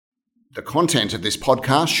The content of this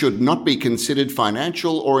podcast should not be considered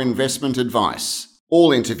financial or investment advice.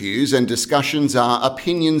 All interviews and discussions are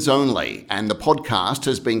opinions only, and the podcast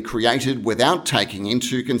has been created without taking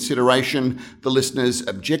into consideration the listener's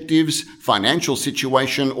objectives, financial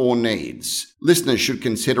situation, or needs. Listeners should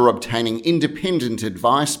consider obtaining independent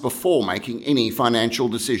advice before making any financial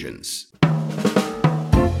decisions.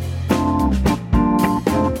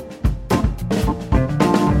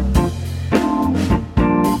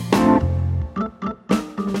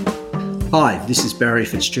 Hi, this is Barry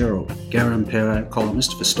Fitzgerald, Garampeiro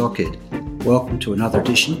columnist for Stockhead. Welcome to another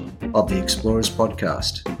edition of the Explorers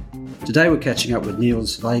Podcast. Today we're catching up with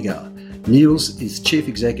Niels Wage. Niels is Chief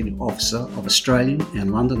Executive Officer of Australian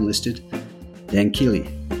and London-listed Danakali.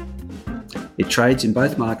 It trades in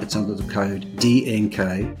both markets under the code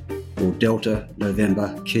DNK, or Delta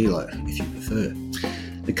November Kilo, if you prefer.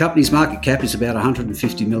 The company's market cap is about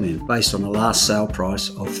 $150 million, based on a last sale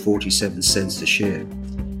price of 47 cents a share.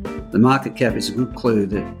 The market cap is a good clue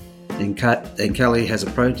that Danakali has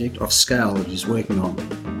a project of scale that it is working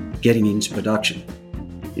on, getting into production.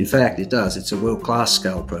 In fact, it does. It's a world-class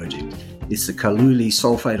scale project. It's the Colluli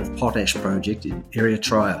sulfate of potash project in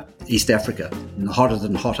Eritrea, East Africa, in the hotter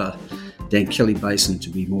than hotter Danakali Basin, to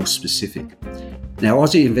be more specific. Now,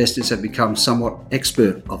 Aussie investors have become somewhat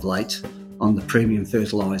expert of late on the premium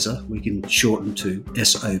fertiliser we can shorten to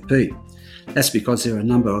SOP. That's because there are a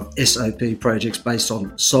number of SOP projects based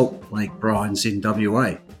on salt lake brines in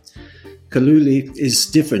WA. Colluli is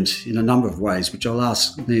different in a number of ways, which I'll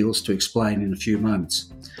ask Niels to explain in a few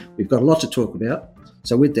moments. We've got a lot to talk about,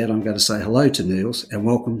 so with that I'm going to say hello to Niels and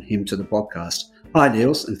welcome him to the podcast. Hi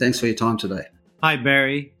Niels, and thanks for your time today. Hi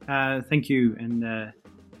Barry, thank you, and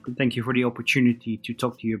thank you for the opportunity to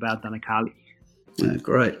talk to you about Danakali.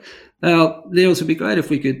 Great. Now, Niels, it'd be great if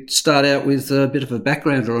we could start out with a bit of a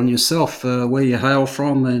background on yourself, where you hail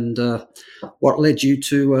from and what led you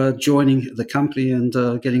to joining the company and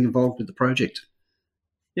getting involved with the project.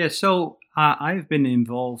 Yeah, so I've been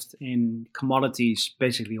involved in commodities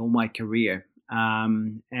basically all my career. I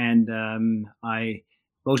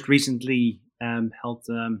most recently held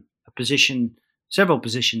several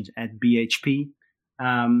positions at BHP,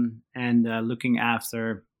 looking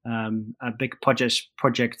after a big potash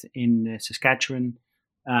project in Saskatchewan,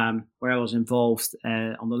 where I was involved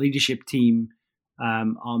on the leadership team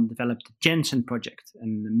on developed the Jensen project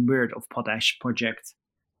and the Merd of Potash project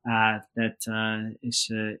that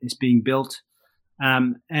is being built,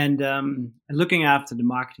 looking after the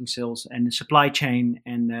marketing, sales, and the supply chain,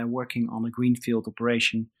 and working on a greenfield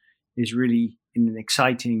operation is really in an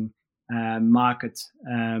exciting market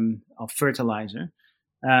of fertilizer.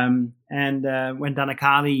 When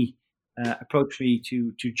Danakali approached me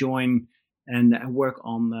to join and work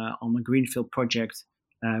on the greenfield project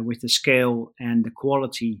with the scale and the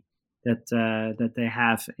quality that they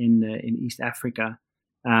have in East Africa,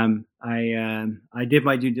 I did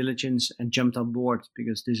my due diligence and jumped on board,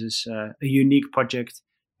 because this is a unique project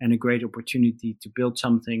and a great opportunity to build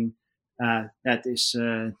something that is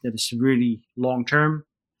really long term,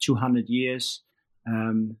 200 years,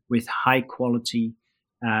 with high quality.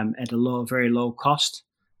 At a very low cost,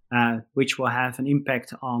 which will have an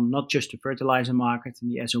impact on not just the fertilizer market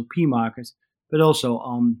and the SOP market, but also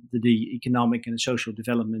on the economic and the social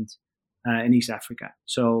development in East Africa.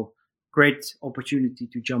 So great opportunity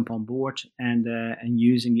to jump on board and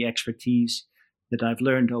using the expertise that I've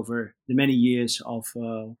learned over the many years of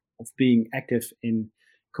being active in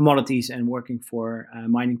commodities and working for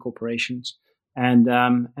mining corporations,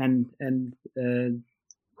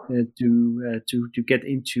 to get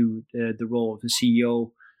into the role of the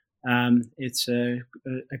CEO. It's a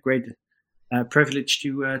great privilege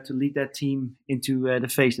to lead that team into the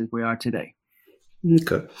phase that we are today.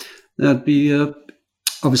 Okay. That'd be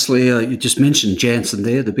obviously you just mentioned Jansen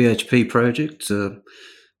there, the BHP project,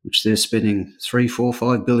 which they're spending $3, $4,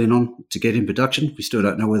 $5 billion on to get in production. We still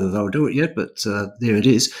don't know whether they'll do it yet, but there it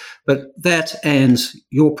is. But that and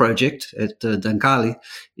your project at Danakali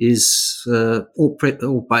is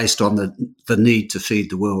all based on the need to feed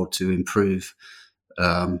the world, to improve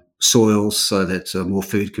soils so that more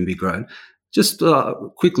food can be grown. Just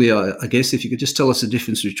quickly, I guess, if you could just tell us the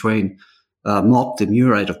difference between MOP, the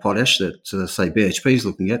murate of potash that, say, BHP is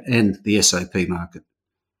looking at, and the SOP market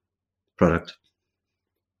product.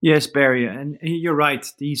 Yes, Barry, and you're right.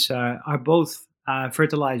 These are both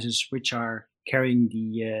fertilizers which are carrying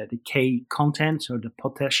the K content, so the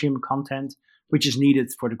potassium content, which is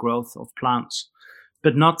needed for the growth of plants.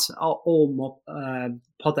 But not all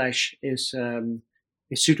potash is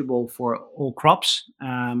suitable for all crops.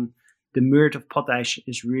 the mert of potash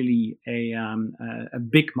is really a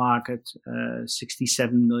big market,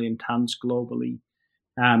 67 million tons globally,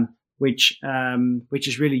 which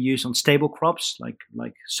is really used on stable crops like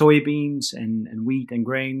soybeans and wheat and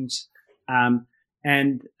grains,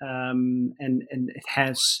 and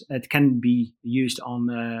it can be used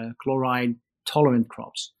on chloride tolerant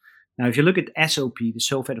crops. Now, if you look at SOP, the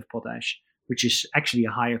sulfate of potash, which is actually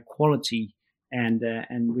a higher quality, and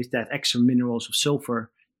with that extra minerals of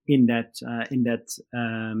sulfur in that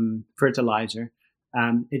fertilizer,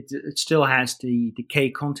 it still has the K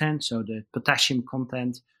content, so the potassium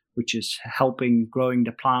content, which is helping growing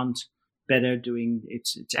the plant better, doing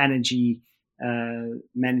its energy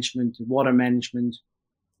management, water management,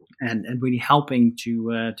 and really helping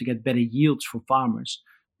to get better yields for farmers.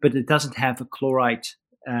 But it doesn't have a chloride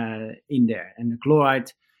in there, and the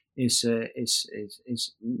chloride is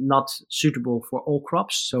not suitable for all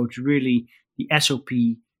crops. So it's really the SOP,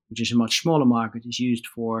 which is a much smaller market, is used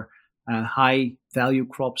for high value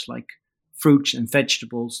crops like fruits and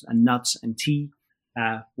vegetables and nuts and tea,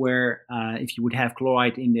 where if you would have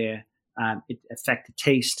chloride in there, it affects the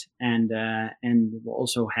taste and will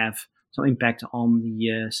also have some impact on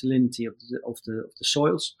the salinity of the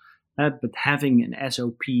soils. But having an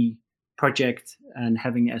SOP project and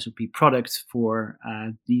having an SOP product for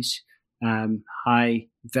these high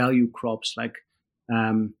value crops like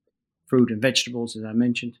fruit and vegetables, as I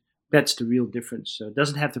mentioned, that's the real difference. So it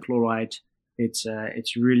doesn't have the chloride. It's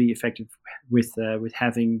really effective with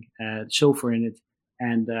having sulfur in it,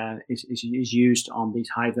 and is used on these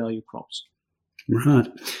high value crops. Right.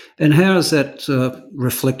 And how is that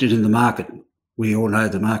reflected in the market? We all know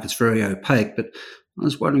the market's very opaque, but I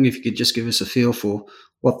was wondering if you could just give us a feel for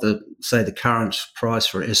what the current price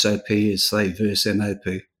for SOP is, say, versus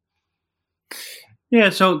MOP. Yeah,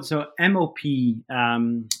 so MOP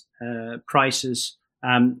prices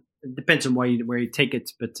depends on where you take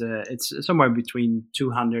it, but it's somewhere between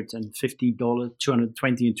 $220 and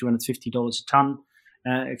 $250 a ton.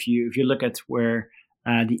 If you look at where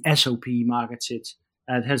the SOP market sits,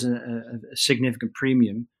 it has a significant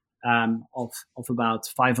premium of about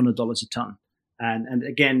 $500 a ton. And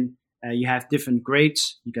again, you have different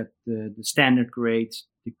grades. You got the standard grade,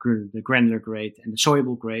 the granular grade, and the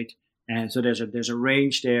soluble grade. And so there's a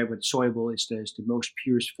range there, but soluble is the most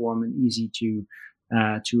purest form and easy to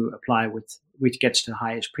apply with, which gets the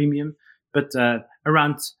highest premium. But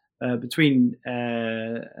around between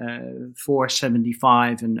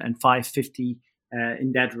 $475 and $550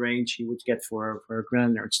 in that range, you would get for a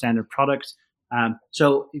granular standard product.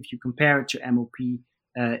 So if you compare it to MOP,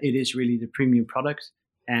 it is really the premium product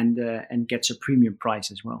and gets a premium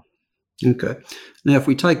price as well. Okay. Now, if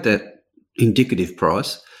we take that indicative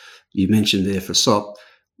price you mentioned there for SOP,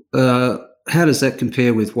 how does that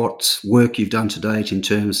compare with what work you've done to date in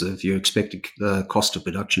terms of your expected cost of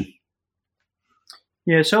production?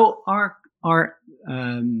 Yeah, so our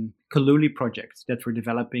Colluli project that we're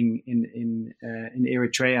developing in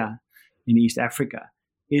Eritrea, in East Africa,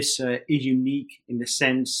 is unique in the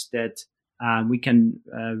sense that we can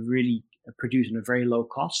really produce at a very low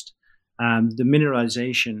cost. The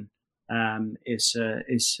mineralization is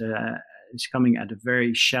coming at a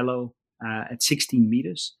very shallow, at 16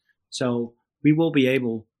 meters. So we will be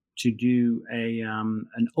able to do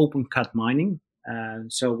an open cut mining.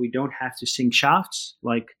 So we don't have to sink shafts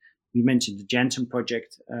like we mentioned the Jansen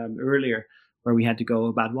project earlier, where we had to go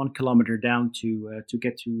about 1 kilometer down to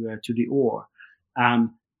get to the ore.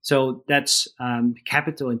 So that's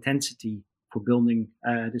capital intensity for building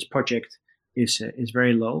this project is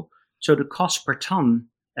very low. So the cost per ton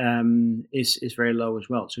is very low as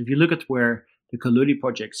well. So if you look at where the Colluli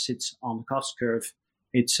project sits on the cost curve,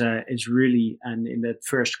 it's really in that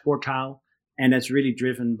first quartile, and that's really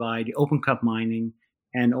driven by the open cut mining,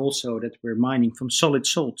 and also that we're mining from solid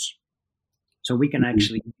salts. So we can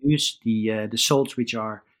actually use the salts which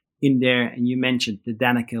are in there. And you mentioned the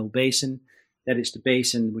Danakali basin. That is the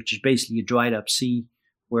basin which is basically a dried up sea,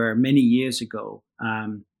 where many years ago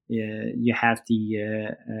you have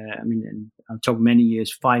I'm talking many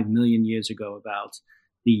years, 5 million years ago, about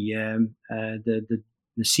the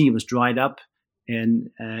sea was dried up,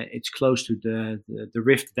 and it's close to the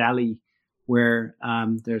Rift Valley, where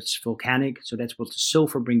there's volcanic. So that's what the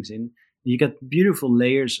sulfur brings in. You got beautiful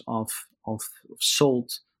layers of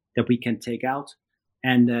salt that we can take out,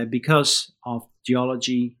 and because of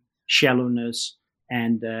geology, shallowness,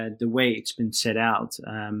 and the way it's been set out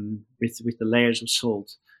with the layers of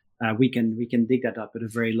salt, we can dig that up at a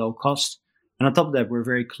very low cost. And on top of that, we're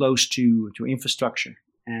very close to infrastructure,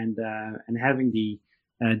 and having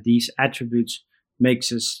these attributes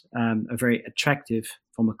makes us a very attractive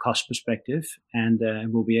from a cost perspective, and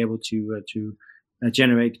we'll be able to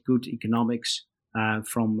generate good economics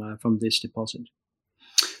from this deposit.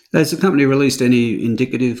 Has the company released any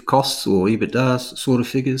indicative costs or EBITDA sort of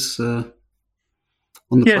figures on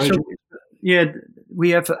the project?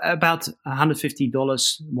 We have about $150,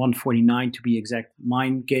 $149 to be exact,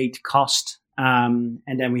 mine gate cost, and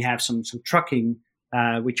then we have some trucking,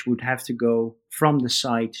 which would have to go from the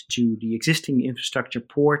site to the existing infrastructure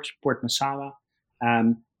Port Massawa,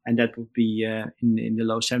 and that would be in the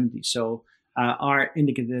low 70s. So our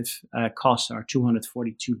indicative costs are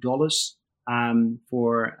 $242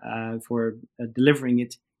 for delivering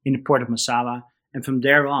it in the Port of Massawa, and from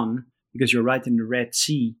there on, because you're right in the Red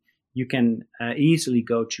Sea, you can easily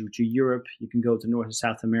go to Europe. You can go to North and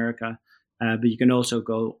South America, but you can also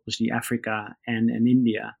go obviously Africa and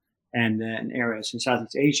India and areas in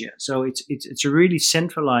Southeast Asia. So it's a really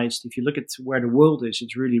centralized. If you look at where the world is,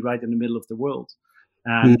 it's really right in the middle of the world,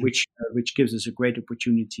 which gives us a great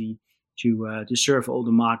opportunity to serve all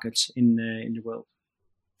the markets in the world.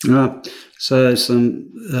 So some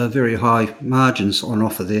very high margins on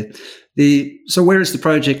offer there. So where is the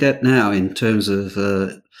project at now in terms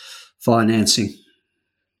of financing?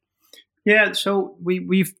 Yeah, so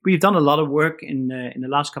we've done a lot of work in the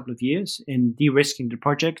last couple of years in de-risking the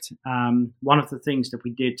project. One of the things that we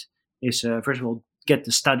did is first of all get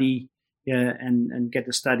the study and get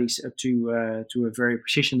the studies to a very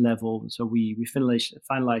precision level. So we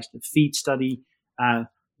finalized the FEED study.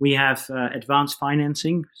 We have advanced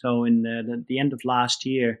financing. So in the end of last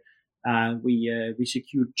year, we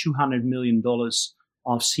secured $200 million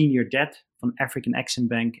of senior debt from African Exim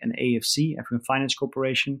Bank and AFC, African Finance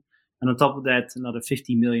Corporation. And on top of that, another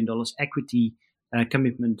 $50 million equity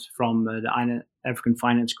commitment from the African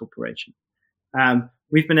Finance Corporation.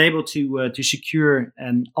 We've been able to secure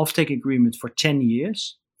an offtake agreement for 10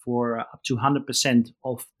 years for up to 100%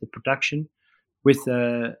 of the production with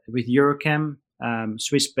Eurochem,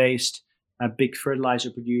 Swiss-based big fertilizer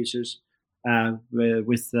producers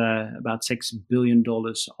with about $6 billion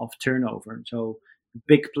of turnover. So a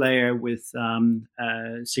big player with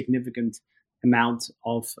a significant amount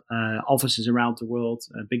of offices around the world,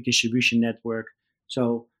 a big distribution network.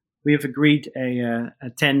 So we have agreed a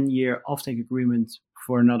 10-year offtake agreement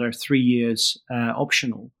for another 3 years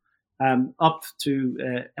optional, up to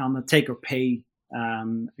on a take or pay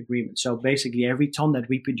agreement. So basically, every ton that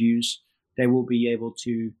we produce, they will be able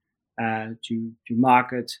to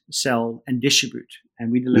market, sell, and distribute,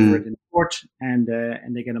 and we deliver it in the port, and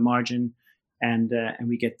they get a margin, and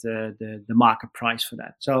we get the market price for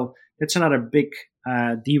that. So that's another big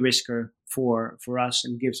de-risker for us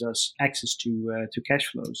and gives us access to cash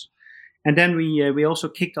flows. And then we also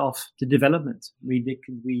kicked off the development.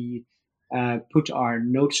 We put our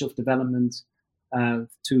notice of development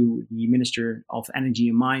to the Minister of Energy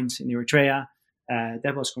and Mines in Eritrea.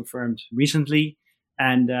 That was confirmed recently,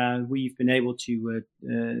 and we've been able to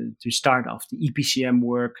start off the EPCM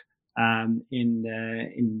work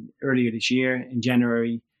in earlier this year in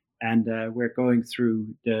January, and we're going through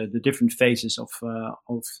the different phases of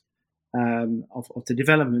the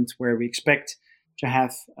development, where we expect to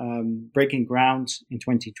have breaking ground in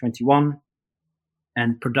 2021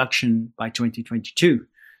 and production by 2022.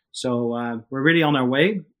 So we're really on our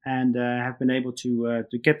way, and have been able to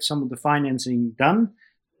get some of the financing done,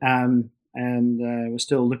 and we're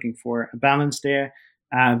still looking for a balance there.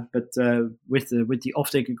 But with the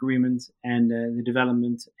offtake agreement and the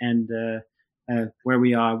development and where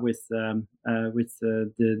we are with the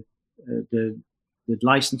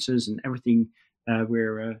licenses and everything,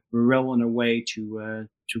 we're well on our way to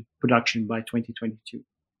production by 2022.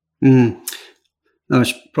 I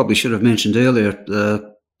probably should have mentioned earlier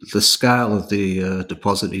the scale of the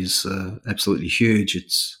deposit is absolutely huge.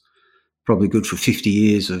 It's probably good for 50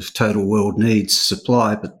 years of total world needs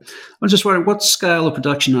supply. But I'm just wondering, what scale of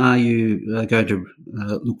production are you going to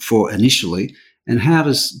look for initially? And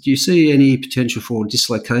do you see any potential for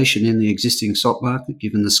dislocation in the existing stock market,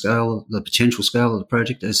 given the potential scale of the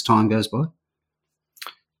project as time goes by?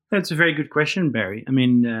 That's a very good question, Barry. I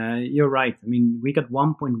mean, you're right. I mean, we got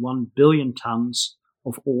 1.1 billion tons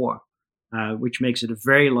of ore, which makes it a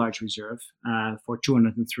very large reserve for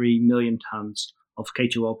 203 million tons of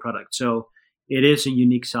K2O product. So it is a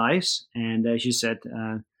unique size. And as you said,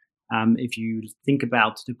 if you think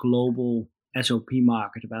about the global SOP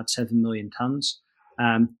market, about 7 million tons,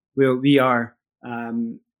 we are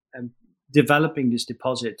developing this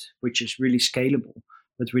deposit, which is really scalable,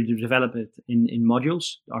 but we develop it in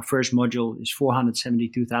modules. Our first module is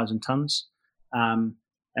 472,000 tons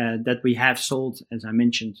that we have sold, as I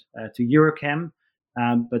mentioned, to Eurochem.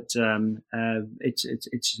 That's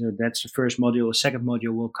the first module. The second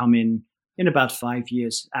module will come in about 5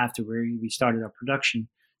 years after we started our production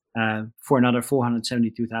for another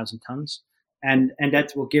 472,000 tons, and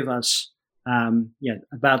that will give us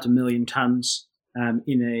about 1 million tons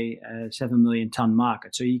in a 7 million ton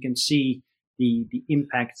market. So you can see the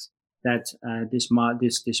impact that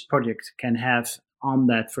this project can have on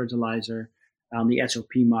that fertilizer on the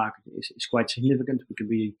SOP market is quite significant.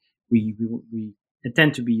 We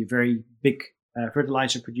intend to be a very big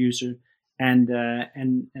fertilizer producer, and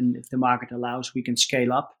if the market allows, we can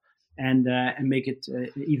scale up and make it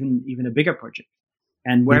even a bigger project.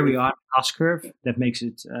 And where we are on the cost curve, that makes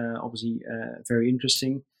it obviously very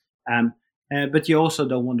interesting. But you also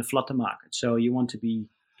don't want to flood the market, so you want to be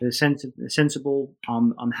sensible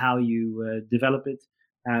on how you develop it.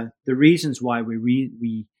 The reasons why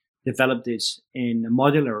we developed this in a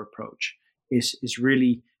modular approach is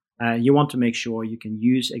really you want to make sure you can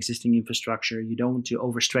use existing infrastructure. You don't want to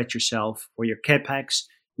overstretch yourself for your capex.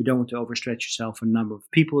 You don't want to overstretch yourself for the number of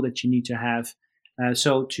people that you need to have.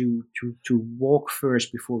 So to walk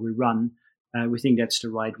first before we run, we think that's the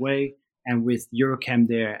right way. And with Eurochem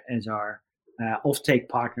there as our offtake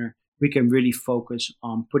partner, we can really focus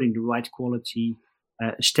on putting the right quality,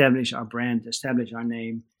 establish our brand, establish our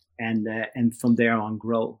name, and from there on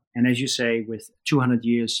grow. And as you say, with 200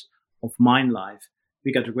 years of mine life,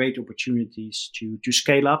 we got great opportunities to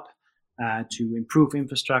scale up, to improve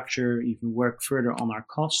infrastructure, even work further on our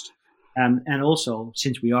cost. And also,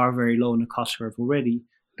 since we are very low in the cost curve already,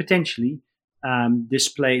 potentially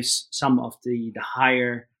displace some of the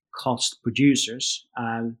higher cost producers,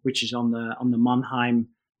 which is on the Mannheim,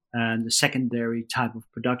 the secondary type of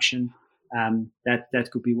production. That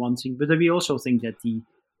could be one thing. But we also think that the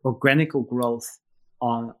organic growth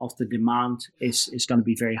of the demand is going to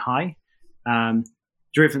be very high,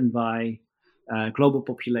 driven by global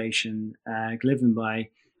population, driven by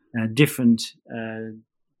different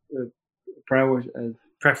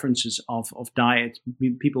preferences of diet,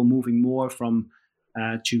 people moving more from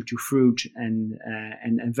to fruit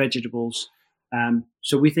and vegetables.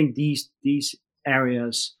 So we think these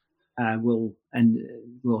areas will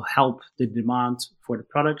help the demand for the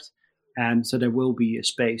product, and so there will be a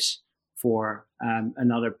space for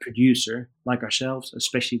another producer like ourselves,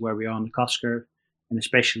 especially where we are on the cost curve, and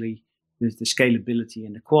especially with the scalability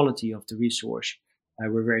and the quality of the resource.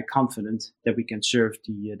 We're very confident that we can serve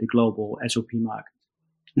the global SOP market.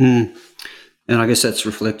 And I guess that's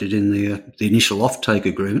reflected in the initial offtake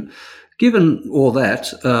agreement. Given all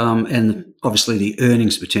that, and obviously the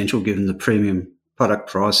earnings potential, given the premium product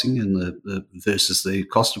pricing and the versus the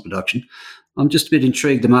cost of production, I'm just a bit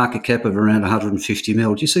intrigued. The market cap of around 150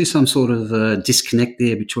 mil. Do you see some sort of disconnect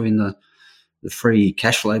there between the free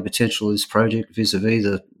cash flow potential of this project vis-a-vis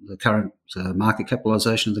the current market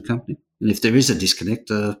capitalisation of the company? And if there is a disconnect,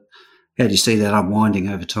 how do you see that unwinding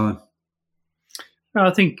over time? Well,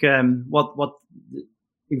 I think what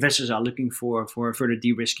investors are looking for further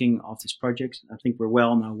de-risking of this project, I think we're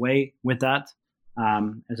well on our way with that.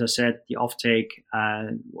 As I said, the offtake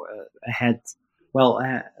had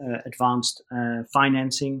advanced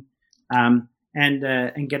financing,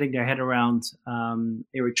 and getting their head around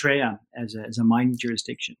Eritrea as a mining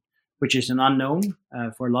jurisdiction, which is an unknown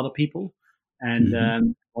for a lot of people, and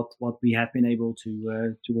what we have been able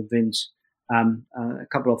to convince a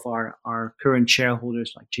couple of our current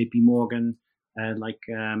shareholders, like JP Morgan, like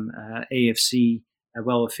AFC,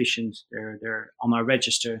 well efficient. They're on our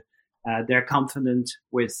register. They're confident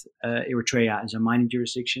with Eritrea as a mining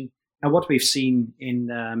jurisdiction. And what we've seen in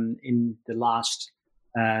the last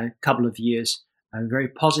couple of years, a very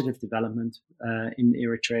positive development in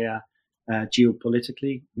Eritrea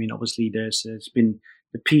geopolitically. I mean, obviously, there's been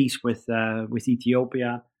the peace with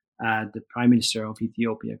Ethiopia. The Prime Minister of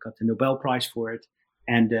Ethiopia got the Nobel Prize for it,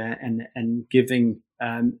 and giving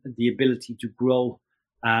the ability to grow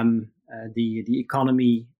the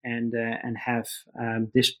economy and have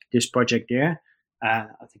this project there. I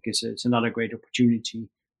think it's another great opportunity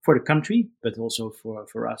for the country, but also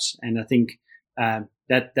for us. And I think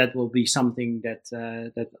that will be something that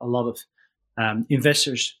a lot of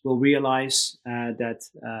investors will realize that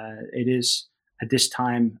it is at this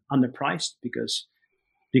time underpriced because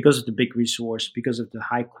of the big resource, because of the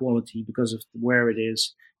high quality, because of where it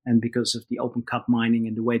is, and because of the open cut mining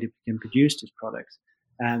and the way that we can produce this product.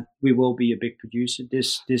 We will be a big producer.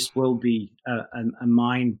 This will be a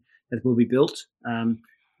mine that will be built.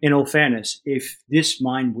 In all fairness, if this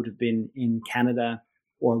mine would have been in Canada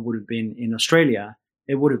or would have been in Australia,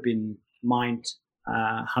 it would have been mined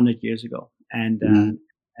 100 years ago. And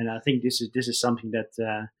I think this is something that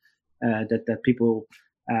people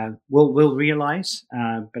will realize.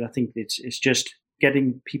 But I think it's just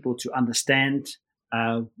getting people to understand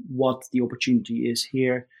what the opportunity is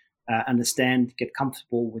here, understand, get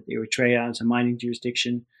comfortable with Eritrea as a mining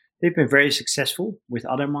jurisdiction. They've been very successful with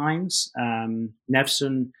other mines.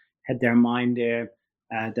 Nevsun had their mine there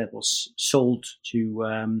that was sold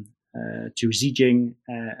to Zijing,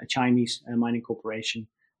 a Chinese mining corporation.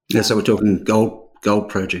 Yeah, so we're talking gold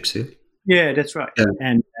projects here. Yeah, that's right. Yeah.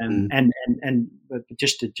 But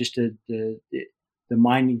just the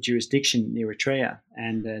mining jurisdiction in Eritrea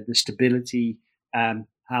and the stability,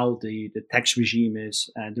 how the tax regime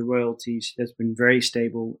is, the royalties, that's been very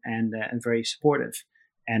stable and very supportive.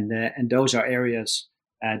 And those are areas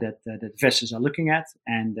that investors are looking at,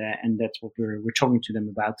 and that's what we're talking to them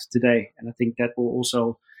about today. And I think that will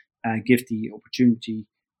also give the opportunity,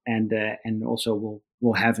 and also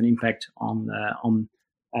will have an impact on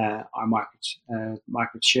our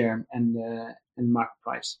market share and market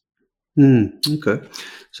price. Okay.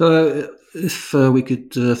 So if we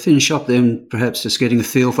could finish up then, perhaps just getting a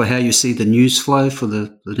feel for how you see the news flow for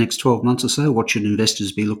the next 12 months or so. What should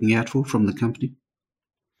investors be looking out for from the company?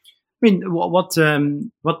 I mean, what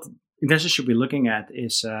investors should be looking at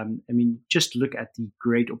is, just look at the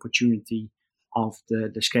great opportunity of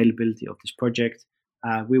the scalability of this project.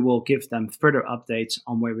 We will give them further updates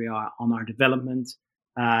on where we are on our development.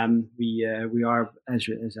 We are, as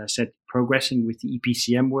I said, progressing with the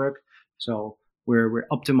EPCM work. So we're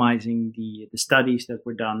optimizing the studies that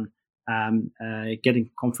were done, getting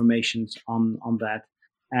confirmations on that.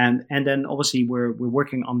 And then obviously we're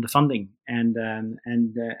working on the funding, and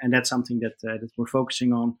that's something that we're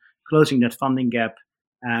focusing on, closing that funding gap,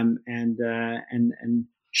 and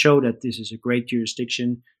show that this is a great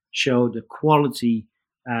jurisdiction, show the quality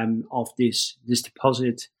of this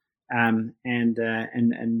deposit, and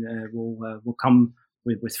we'll come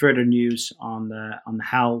with further news on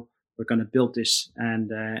how we're going to build this and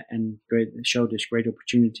show this great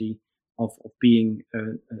opportunity of being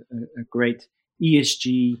a great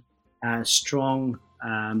ESG, strong,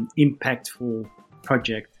 impactful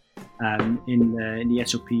project in the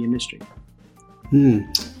SOP industry.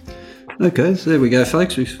 Okay, so there we go,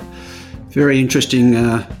 folks. Very interesting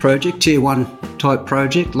project, tier 1 type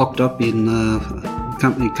project, locked up in a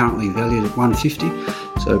company currently valued at 150.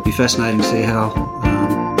 So it'll be fascinating to see how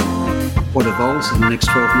what evolves in the next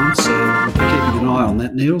 12 months. So we'll be keeping an eye on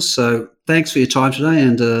that, Niels. So thanks for your time today,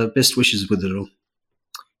 and best wishes with it all.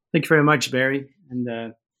 Thank you very much, Barry,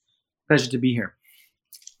 and pleasure to be here.